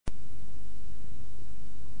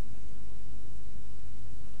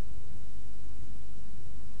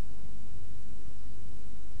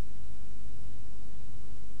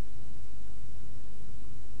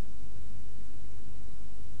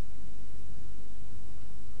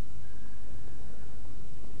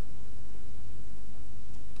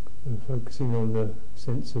So focusing on the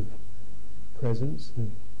sense of presence, the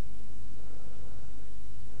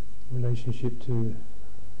relationship to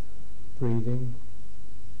breathing,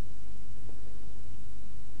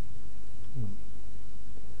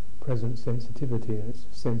 present sensitivity, and it's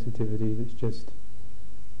sensitivity that's just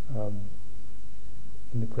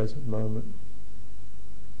in the present moment.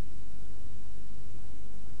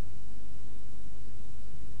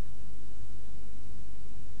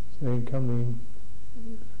 So in coming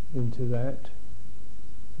into that,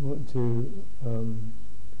 you want to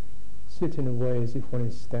sit in a way as if one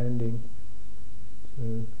is standing.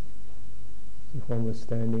 So if one was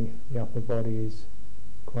standing, the upper body is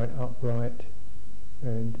quite upright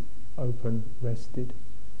and open, rested.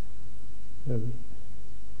 Not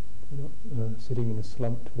sitting in a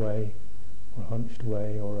slumped way or a hunched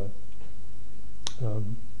way or a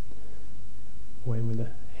way when the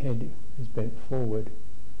head is bent forward,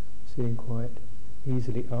 sitting quite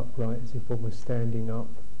easily upright as if one was standing up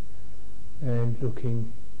and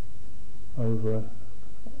looking over a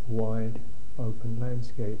wide open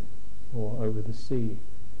landscape or over the sea.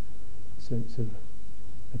 Sense of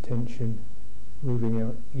attention moving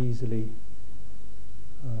out easily,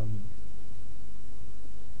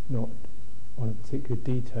 not on a particular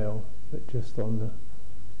detail, but just on the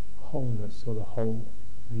wholeness or the whole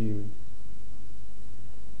view.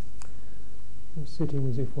 And sitting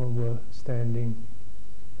as if one were standing,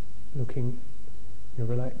 looking in a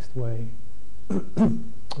relaxed way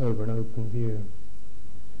over an open view.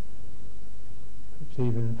 Perhaps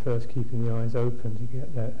even first keeping the eyes open to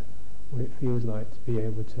get that, what it feels like to be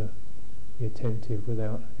able to be attentive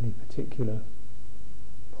without any particular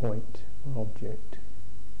point or object.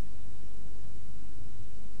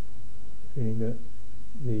 Feeling that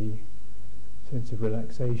the sense of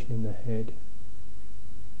relaxation in the head,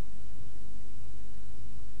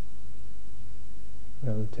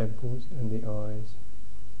 around the temples and the eyes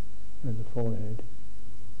and the forehead.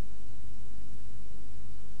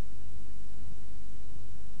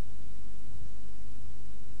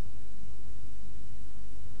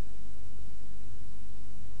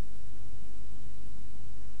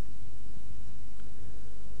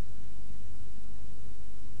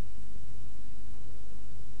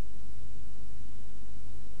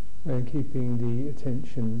 And keeping the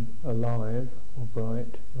attention alive or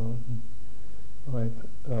bright rather than alive,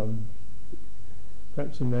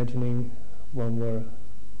 perhaps imagining one were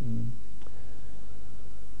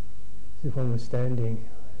as if one was standing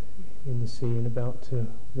in the sea and about to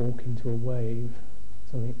walk into a wave,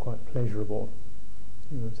 something quite pleasurable,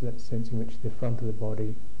 so that sense in which the front of the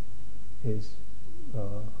body is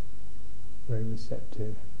very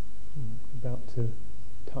receptive, about to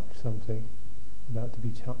touch something, about to be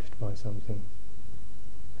touched by something,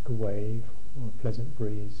 like a wave or a pleasant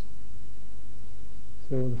breeze.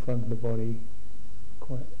 So the front of the body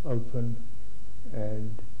quite open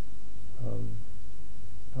and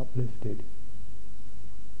uplifted.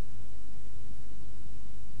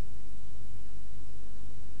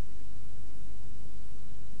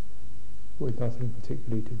 With nothing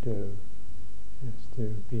particularly to do, just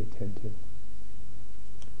to be attentive.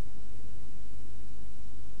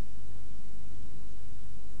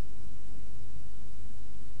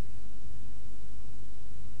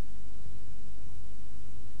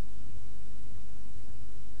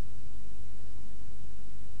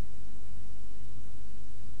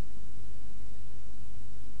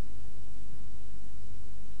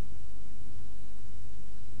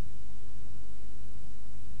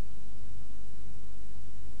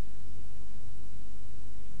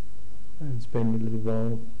 And spend a little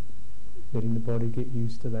while letting the body get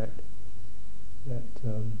used to that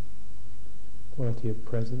quality of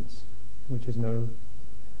presence, which has no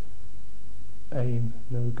aim,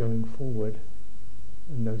 no going forward,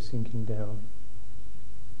 and no sinking down.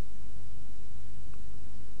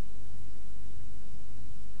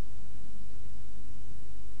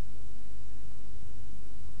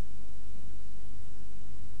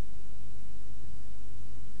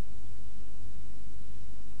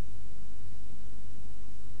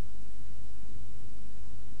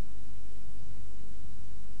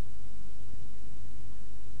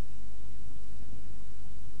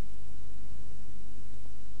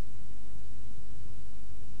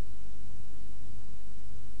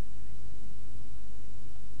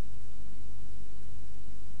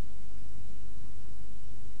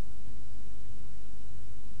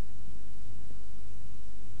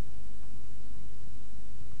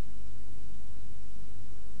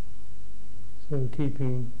 So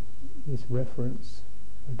keeping this reference,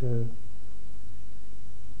 and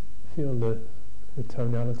feel the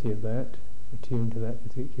tonality of that, attune to that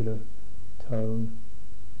particular tone,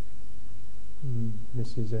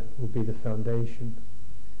 This will be the foundation,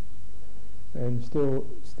 and still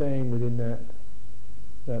staying within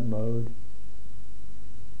that mode,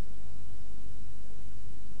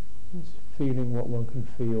 just feeling what one can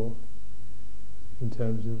feel in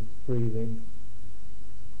terms of breathing.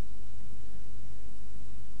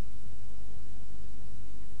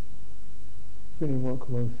 Feeling what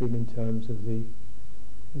can one feel in terms of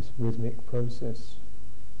this rhythmic process,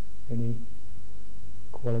 any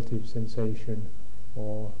qualitative sensation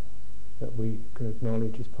or that we can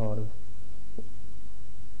acknowledge as part of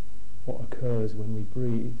what occurs when we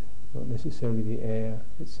breathe, not necessarily the air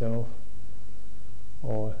itself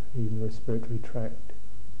or even the respiratory tract,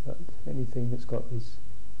 but anything that's got this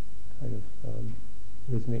kind of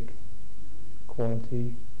rhythmic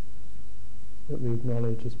quality that we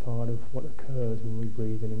acknowledge as part of what occurs when we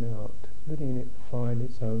breathe in and out, letting it find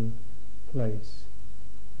its own place.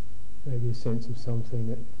 Maybe a sense of something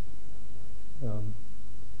that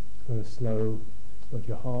got a slow, it's like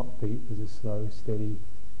your heartbeat, there's a slow, steady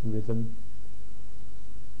rhythm.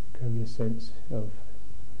 Can be a sense of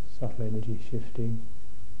subtle energy shifting,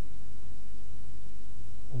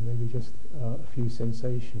 or maybe just a few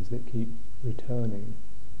sensations that keep returning,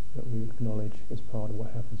 that we acknowledge as part of what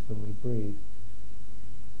happens when we breathe.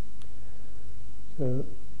 So,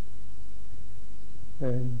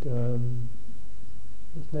 and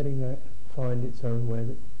just letting that find its own way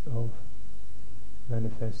of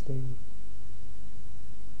manifesting.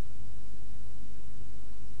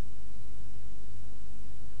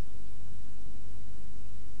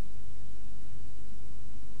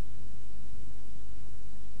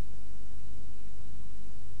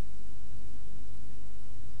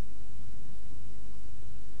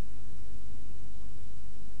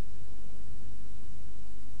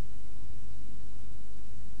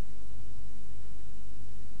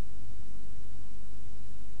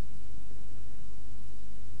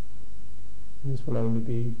 This will only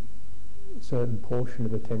be a certain portion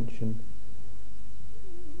of attention,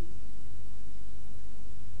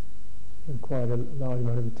 and quite a large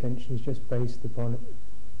amount of attention is just based upon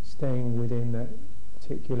staying within that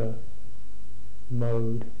particular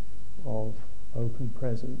mode of open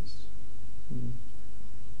presence.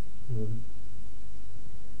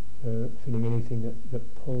 Feeling anything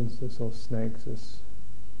that pulls us or snags us,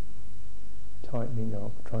 tightening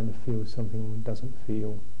up, trying to feel something one doesn't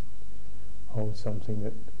feel, hold something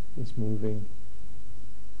that is moving,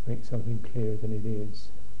 make something clearer than it is.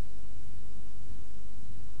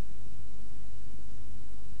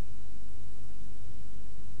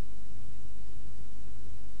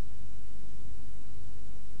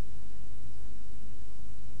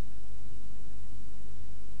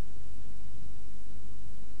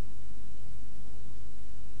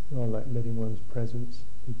 Or like letting one's presence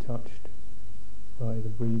be touched by the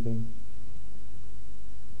breathing.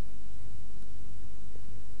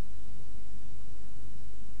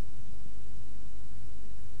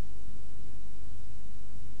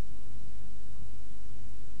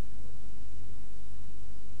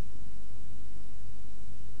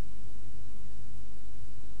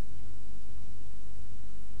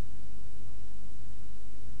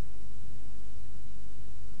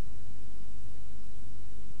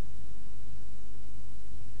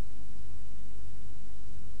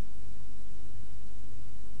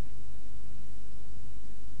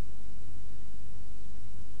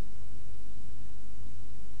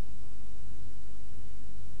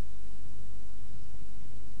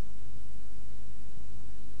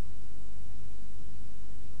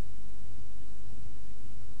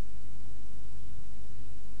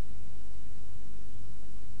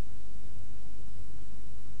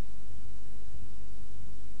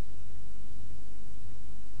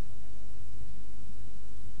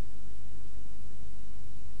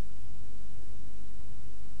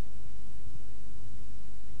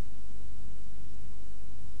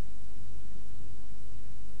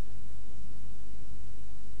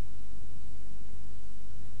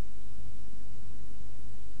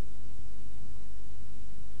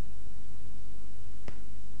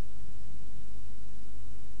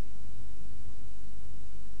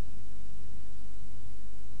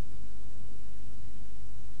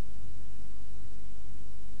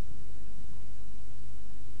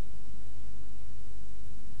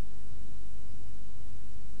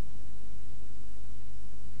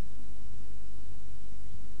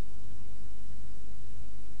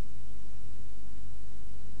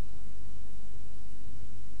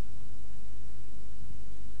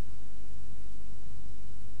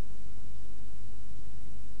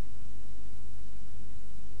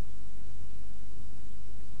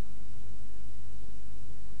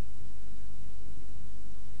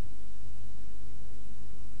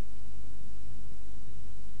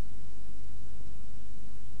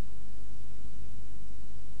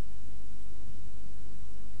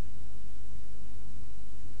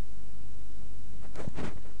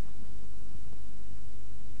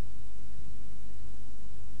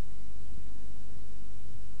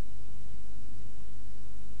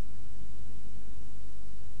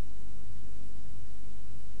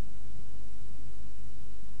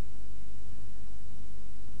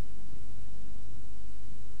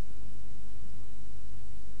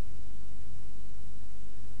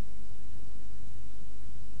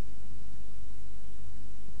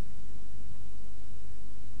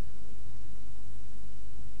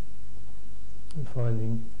 and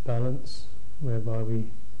finding balance whereby we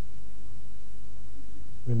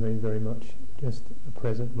remain very much just a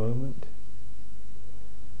present moment.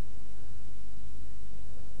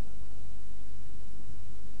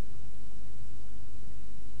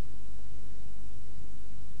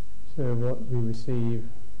 So what we receive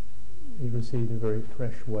is received in a very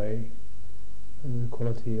fresh way, and the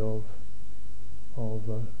quality of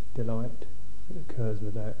delight that occurs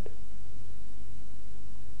with that.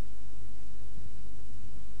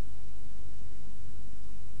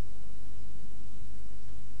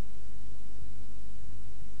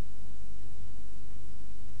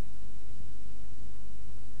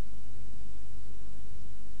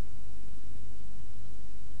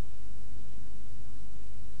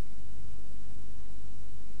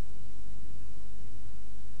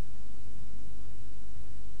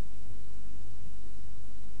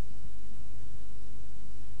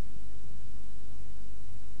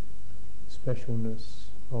 Specialness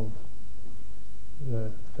of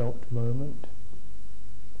the felt moment.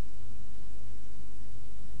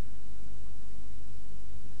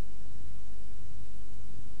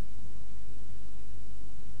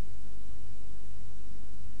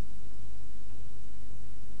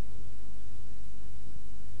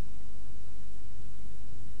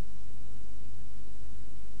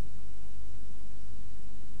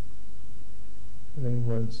 Letting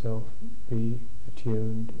oneself be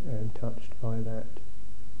attuned and touched by that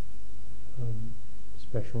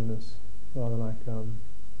specialness, rather like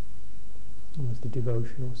almost a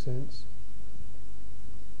devotional sense.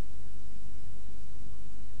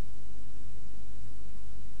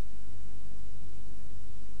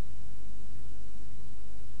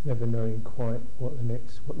 Never knowing quite what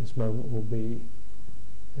this moment will be,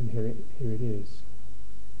 and here it is.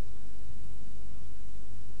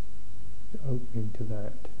 Opening to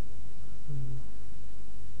that.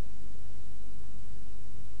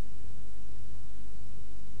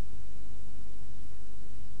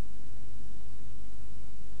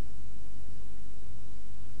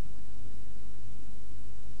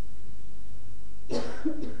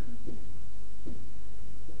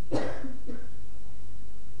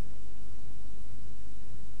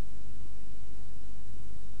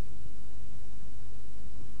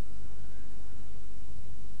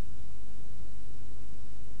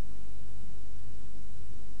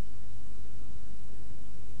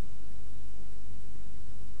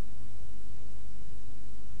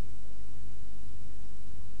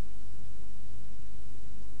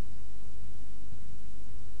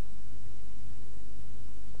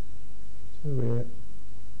 So we're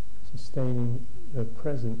sustaining the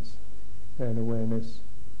presence and awareness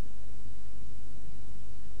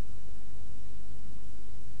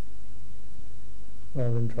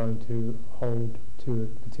rather than trying to hold to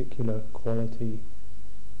a particular quality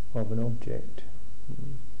of an object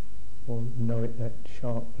or know it that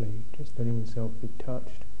sharply, just letting yourself be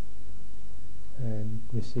touched and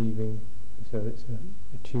receiving, so it's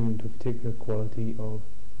attuned to a particular quality of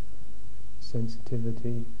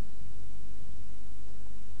sensitivity.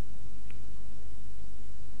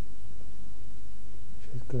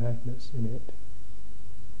 There's gladness in it.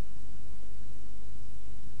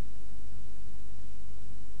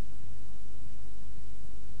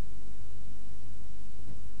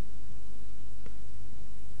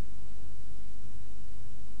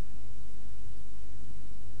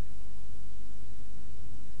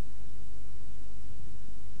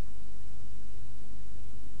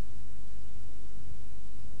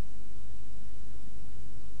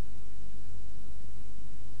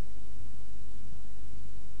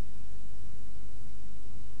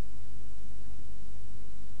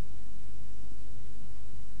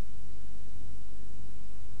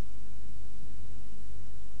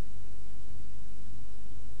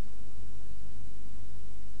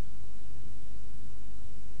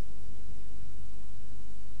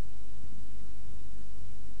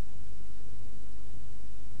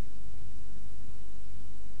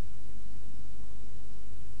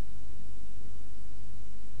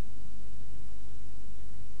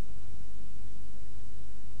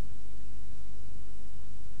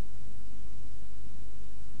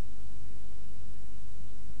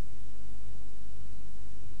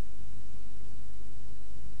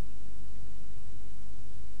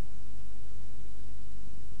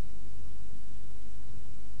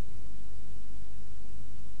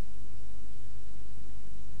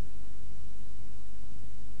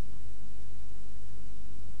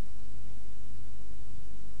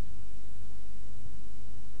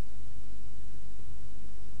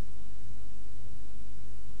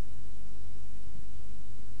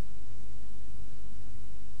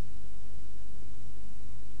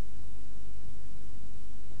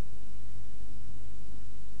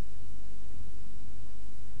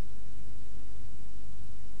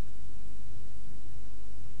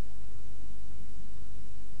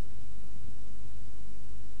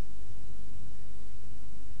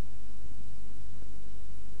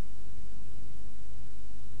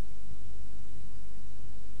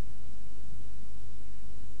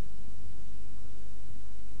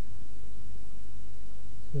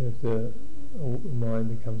 If the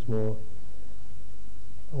mind becomes more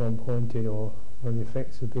one-pointed, or when the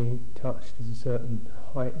effects of being touched is a certain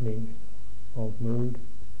heightening of mood.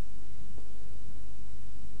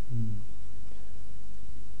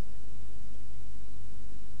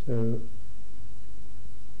 So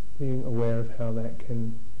being aware of how that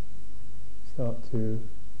can start to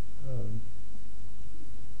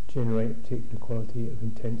generate a particular quality of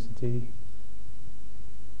intensity,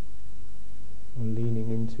 or leaning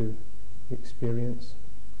into the experience,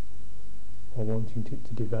 or wanting it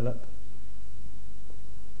to develop,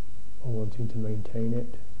 or wanting to maintain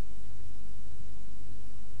it.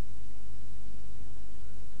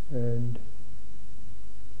 And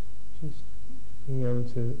just being able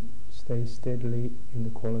to stay steadily in the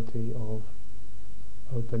quality of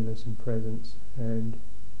openness and presence, and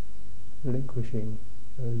relinquishing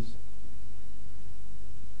those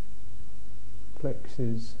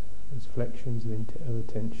flections of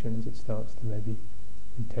attention as it starts to maybe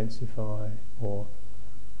intensify, or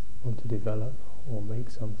want to develop, or make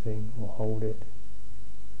something, or hold it.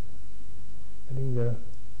 Letting the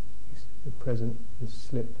present just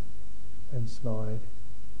slip and slide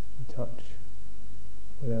and touch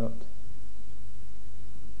without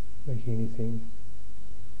making anything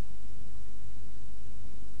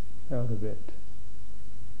out of it.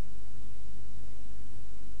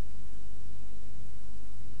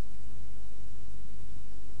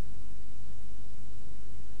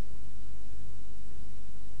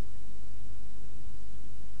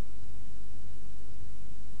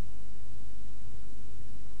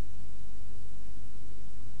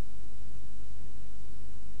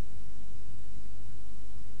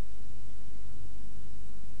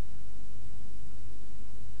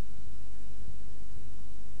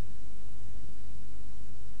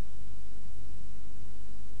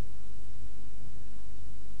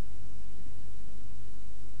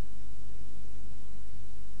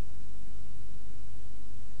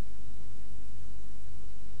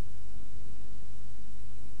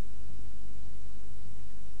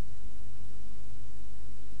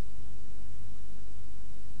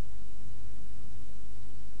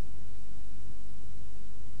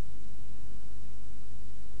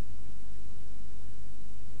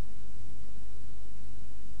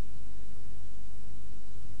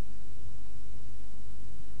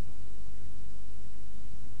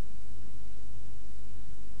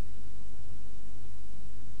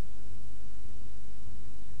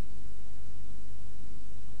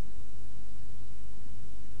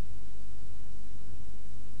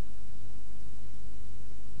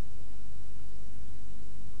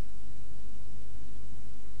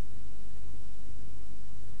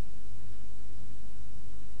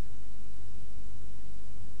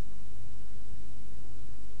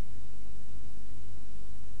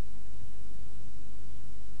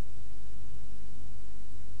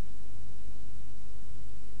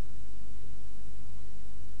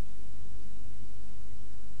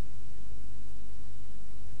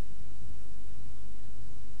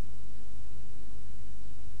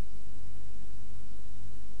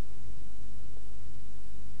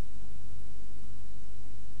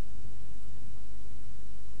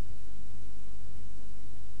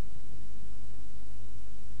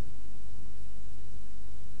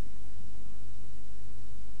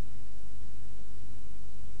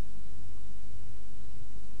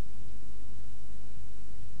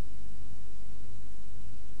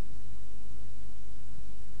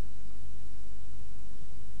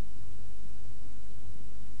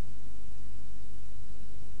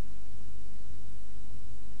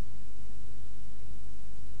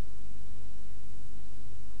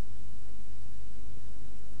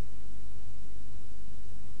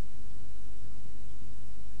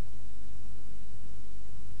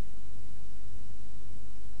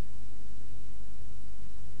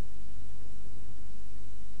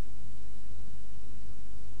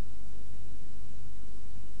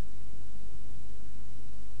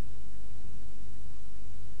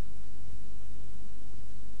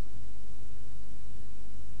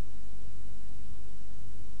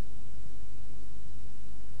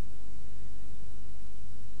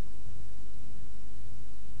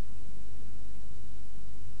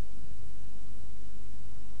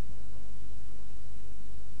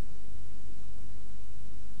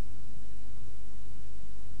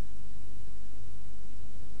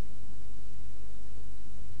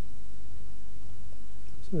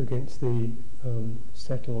 So against the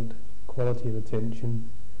settled quality of attention,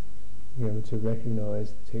 being able to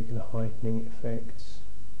recognise particular heightening effects,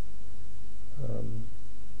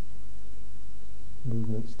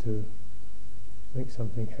 movements to make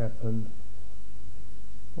something happen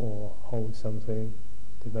or hold something,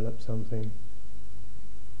 develop something,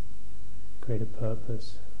 create a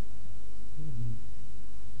purpose.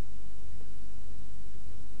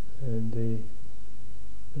 And the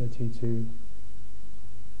ability to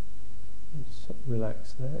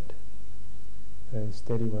relax that and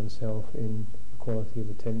steady oneself in the quality of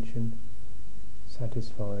attention,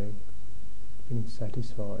 satisfying, feeling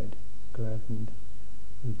satisfied, gladdened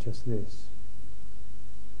with just this.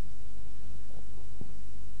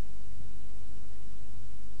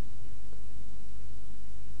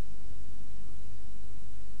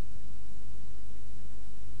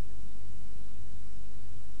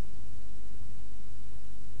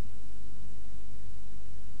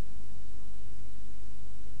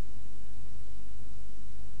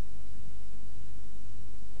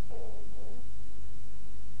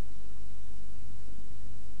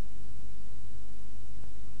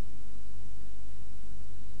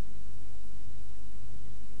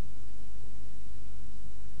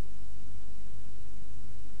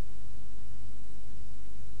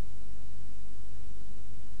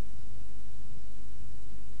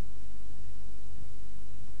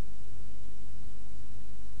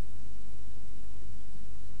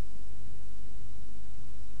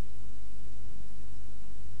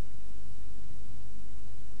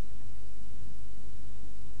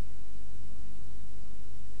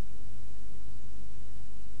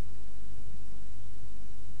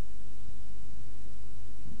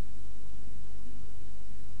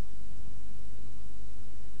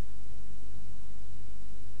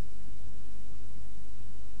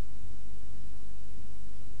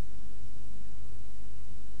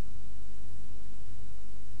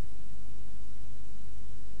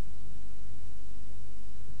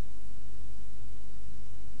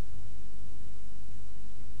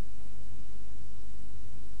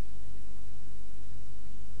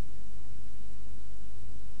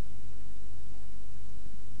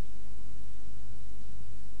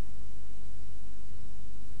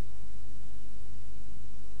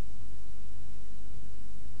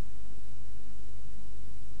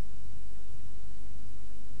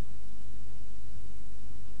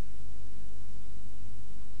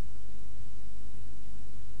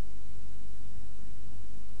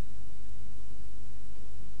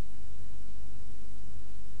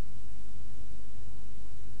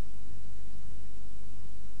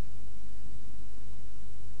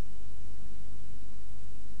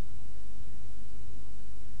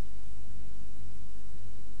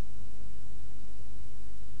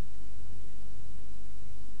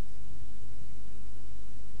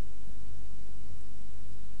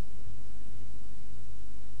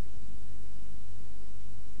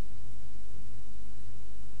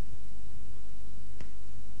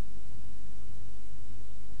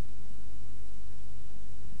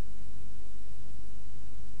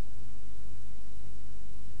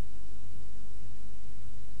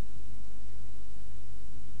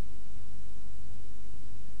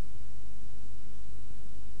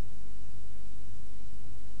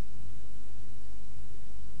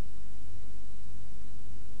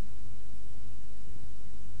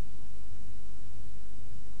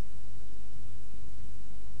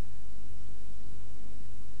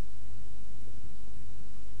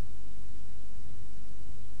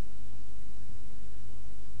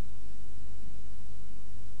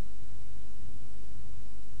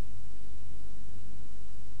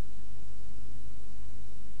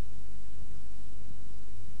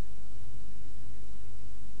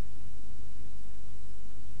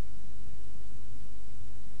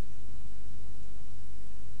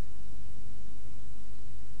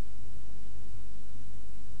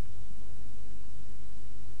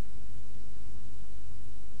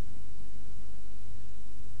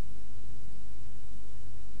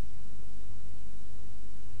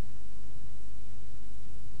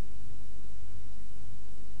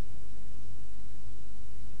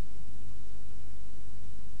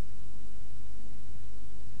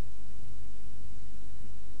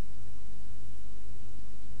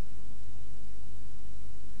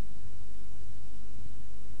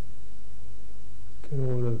 And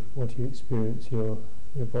all of what you experience your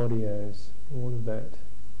body as, all of that,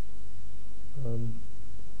 can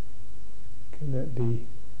that be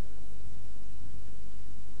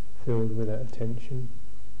filled with that attention?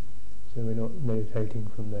 So we're not meditating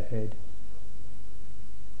from the head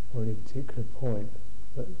or any particular point,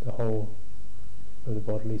 but the whole of the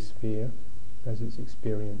bodily sphere as it's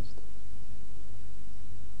experienced.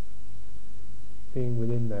 Being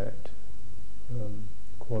within that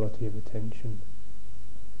quality of attention.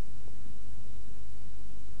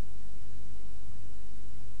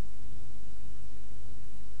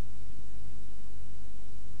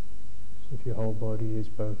 if your whole body is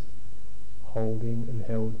both holding and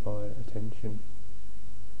held by attention,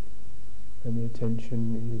 and the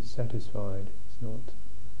attention is satisfied, it's not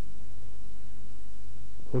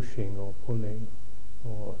pushing or pulling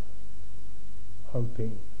or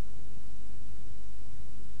hoping.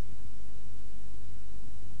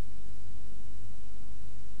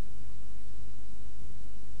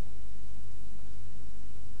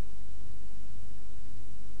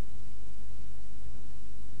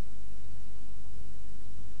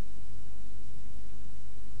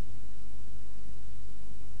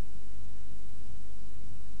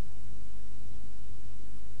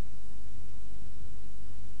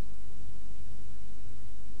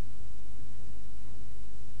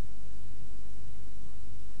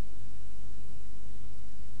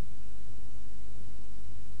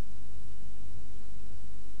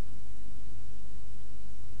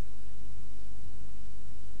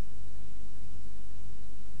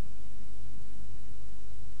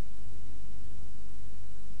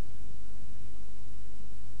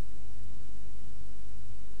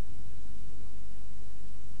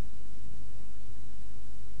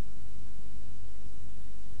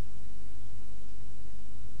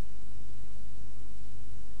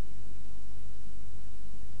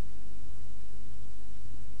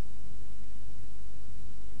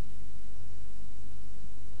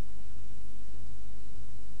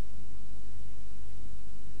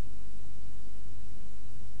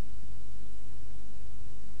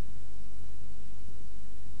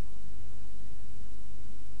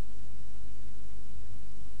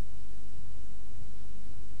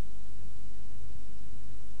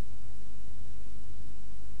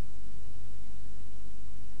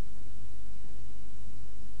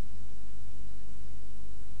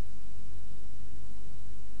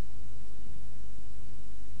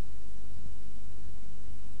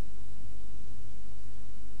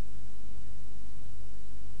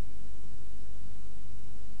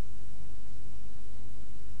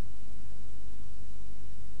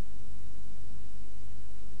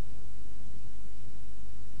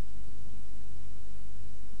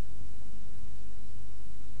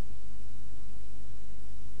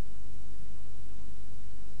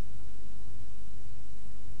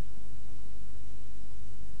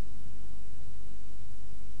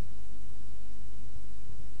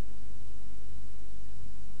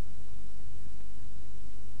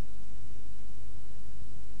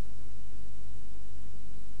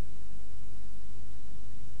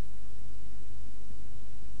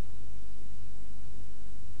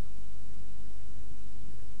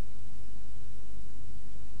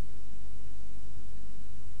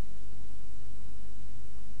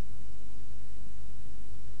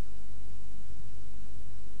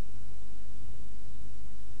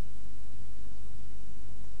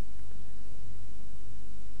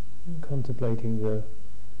 Contemplating the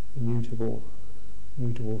mutable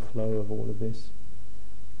flow of all of this,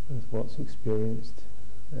 as what's experienced,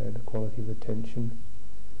 and the quality of attention.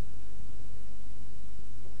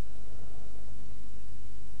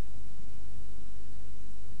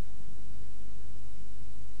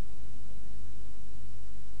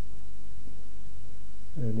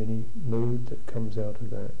 And any mood that comes out of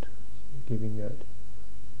that, giving that,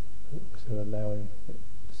 so allowing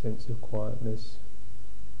a sense of quietness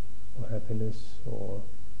or happiness or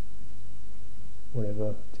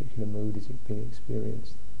whatever particular mood is being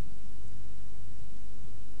experienced.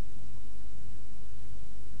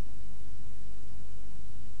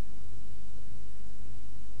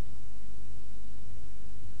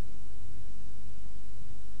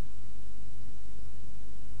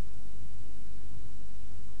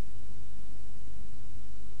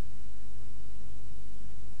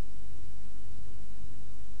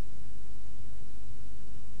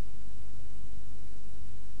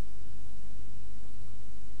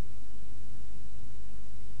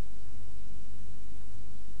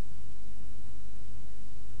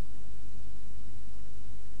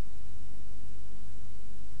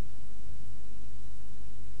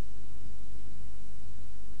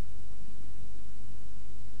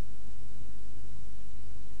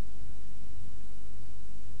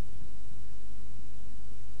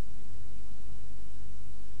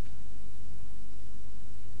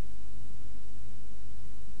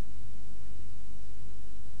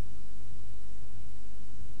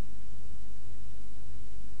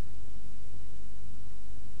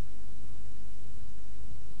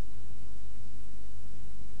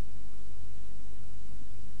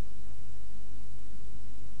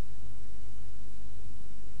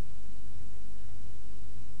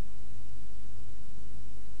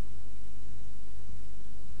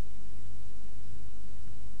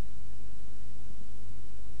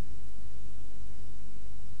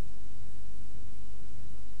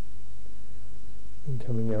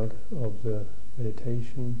 coming out of the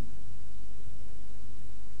meditation,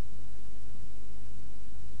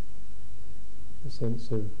 a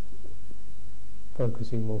sense of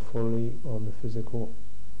focusing more fully on the physical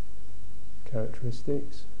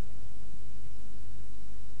characteristics.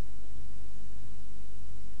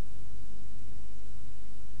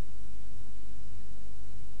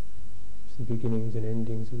 It's the beginnings and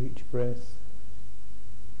endings of each breath,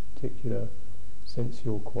 particular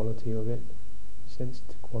sensual quality of it,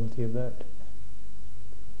 sensed quality of that.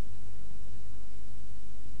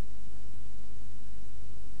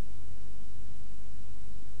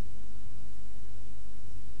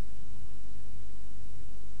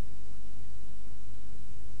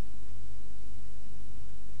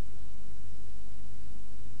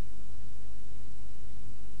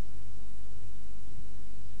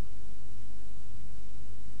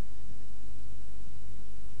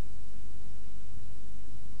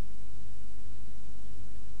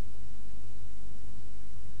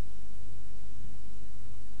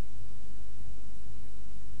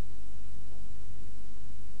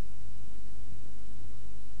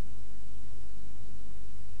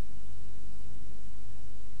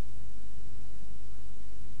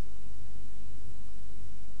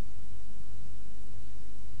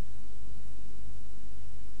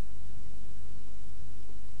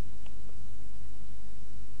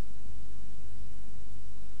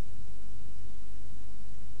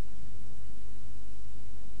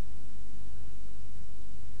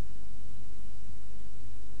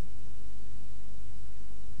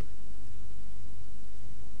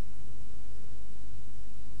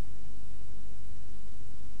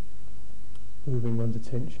 Moving one's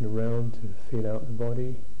attention around to feel out the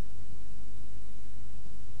body,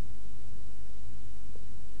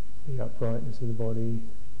 the uprightness of the body,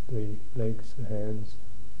 the legs, the hands,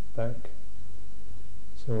 back,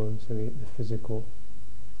 so on, so we get the physical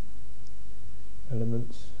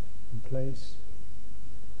elements in place.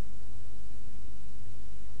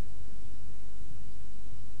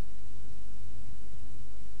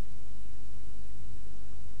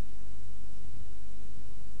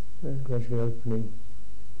 And gradually opening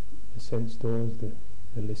the sense doors,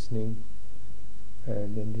 the listening,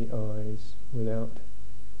 and then the eyes, without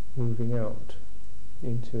moving out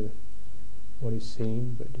into what is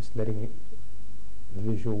seen, but just letting it, the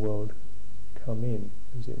visual world, come in,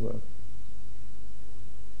 as it were.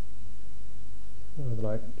 Rather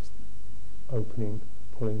like just opening,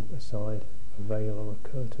 pulling aside a veil or a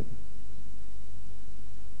curtain.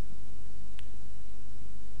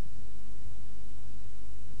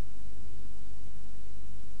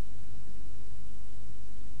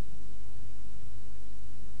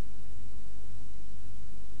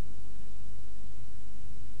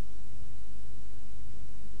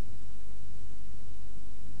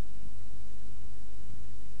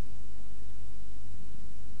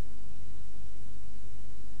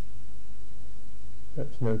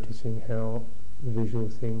 Perhaps noticing how visual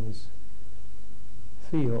things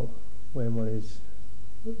feel when one is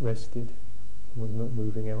rested and one's not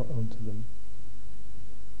moving out onto them.